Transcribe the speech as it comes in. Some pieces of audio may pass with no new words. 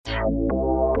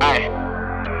Ay.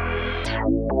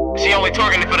 She only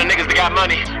twerking it for the niggas that got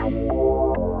money.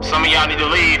 Some of y'all need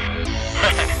to leave.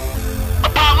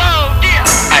 Apollo, yeah.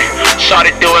 Ay,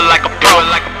 shawty do it like a pro,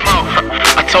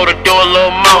 I told her do a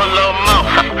little more,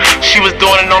 She was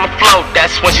doing it on the floor.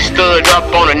 That's when she stood up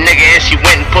on a nigga and she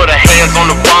went and put her hands on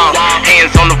the wall.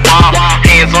 Hands on the wall,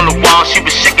 hands on the wall. She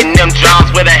was shaking them drums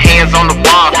with her hands on the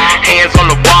wall. Hands on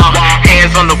the wall,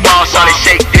 hands on the wall. Shawty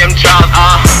shake them drums,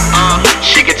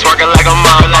 She can twerk it like a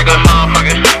motherfucker.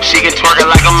 She can twerk it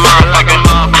like a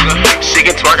motherfucker. She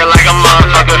can twerk it like a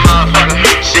motherfucker.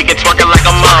 She can twerk it like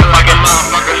a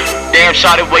motherfucker. Damn,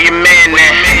 shawty, where your man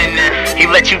at? He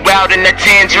let you out in that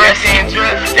tan dress?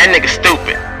 That nigga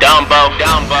stupid, Dumbo.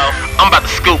 I'm about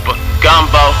to scoop her,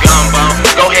 gumbo.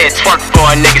 Go ahead, twerk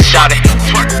for a nigga, shawty.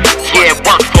 Yeah,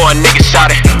 work for a nigga,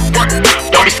 shawty.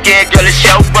 Don't be scared, girl, it's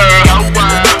your world.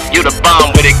 You the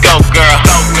bomb with it, go girl.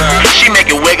 She make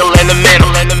it wiggle in the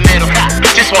middle.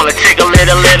 Just wanna tickle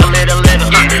it a little.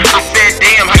 I said,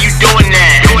 damn, how you doing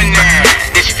that?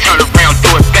 Then she turn around,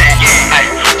 do it back. Ay,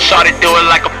 shawty do it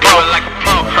like a pro.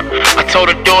 I told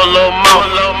her do a little more.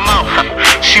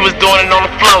 She was doing it on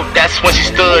the floor. That's when she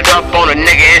stood up on a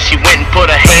nigga and she went and put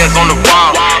her hands on the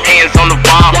wall. Hands on the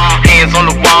wall, hands on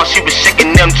the wall. She was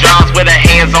shaking them drums with her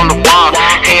hands on the wall.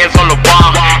 Hands on the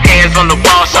wall, hands on the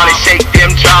wall. Shawty shake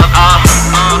them drums,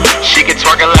 She can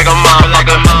twerk it like a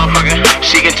motherfucker.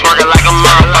 She can twerk it like a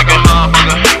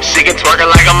motherfucker. She can twerk it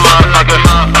like a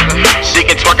motherfucker. She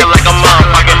can twerk it like a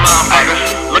motherfucker.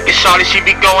 Look at shawty, she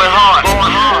be going hard.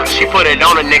 She put it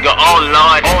on a nigga, oh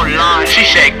lord. She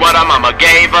shake what her mama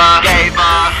gave her.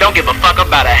 Don't give a fuck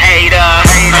about a hater.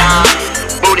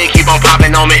 Booty keep on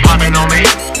popping on me.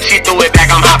 She threw it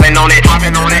back, I'm hopping on it.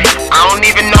 I don't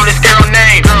even know this girl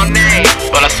name,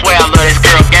 but I swear I love this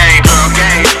girl game.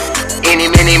 Any,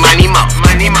 mini, money, mo.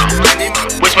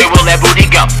 Which way will that booty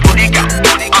go?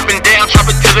 Up and down,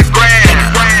 drop it to the ground.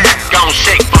 Gon'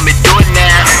 shake for me, do it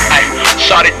now. Ay,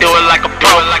 shawty do it like a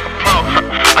pro.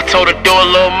 I told her do a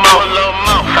little more.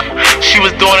 She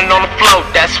was doing it on the floor.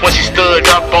 That's when she stood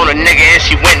up on a nigga and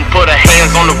she went and put her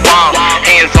hands on the wall.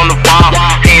 Hands on the wall,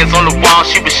 hands on the wall.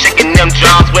 She was shaking them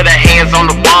drums with her hands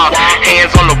on the wall.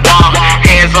 Hands on the wall,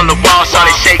 hands on the wall.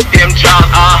 Shawty shake them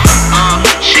drums,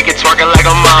 She can twerk it like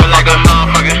a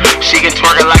motherfucker. She can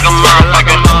twerk it like a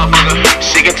motherfucker.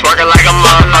 She can twerk it like a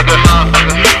motherfucker.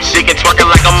 She can twerk it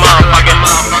like a motherfucker.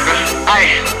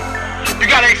 Ay, you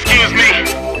gotta excuse me.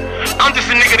 I'm just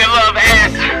a nigga that love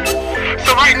ass.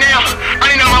 So right now,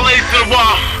 I need all my ladies to the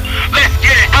wall. Let's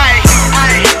get it, ay.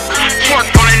 Twerk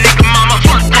on a nigga, mama.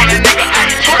 Twerk on a nigga, ay.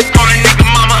 Twerk on a nigga,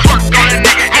 mama. Twerk on a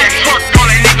nigga, ay. Twerk on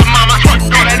a nigga, mama. Twerk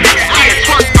on a nigga, ay.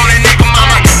 Twerk on a nigga,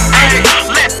 mama. Ay,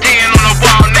 left hand on the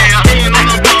wall now.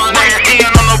 Right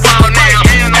hand on the wall now.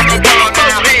 Hands on the wall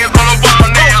now. Hands on the wall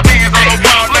now.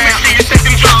 Let me see you shake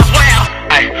them drums well.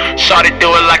 Ay, shawty do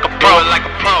it like a pro.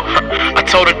 I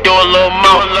told her do a little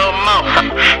more.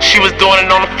 She was doing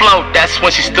it on the floor. That's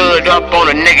when she stood up on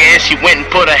a nigga and she went and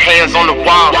put her hands on the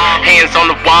wall. Hands on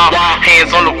the wall,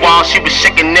 hands on the wall. She was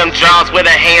shaking them drums with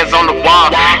her hands on the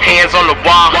wall. Hands on the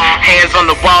wall, hands on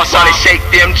the wall. Shawty shake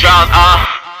them drums,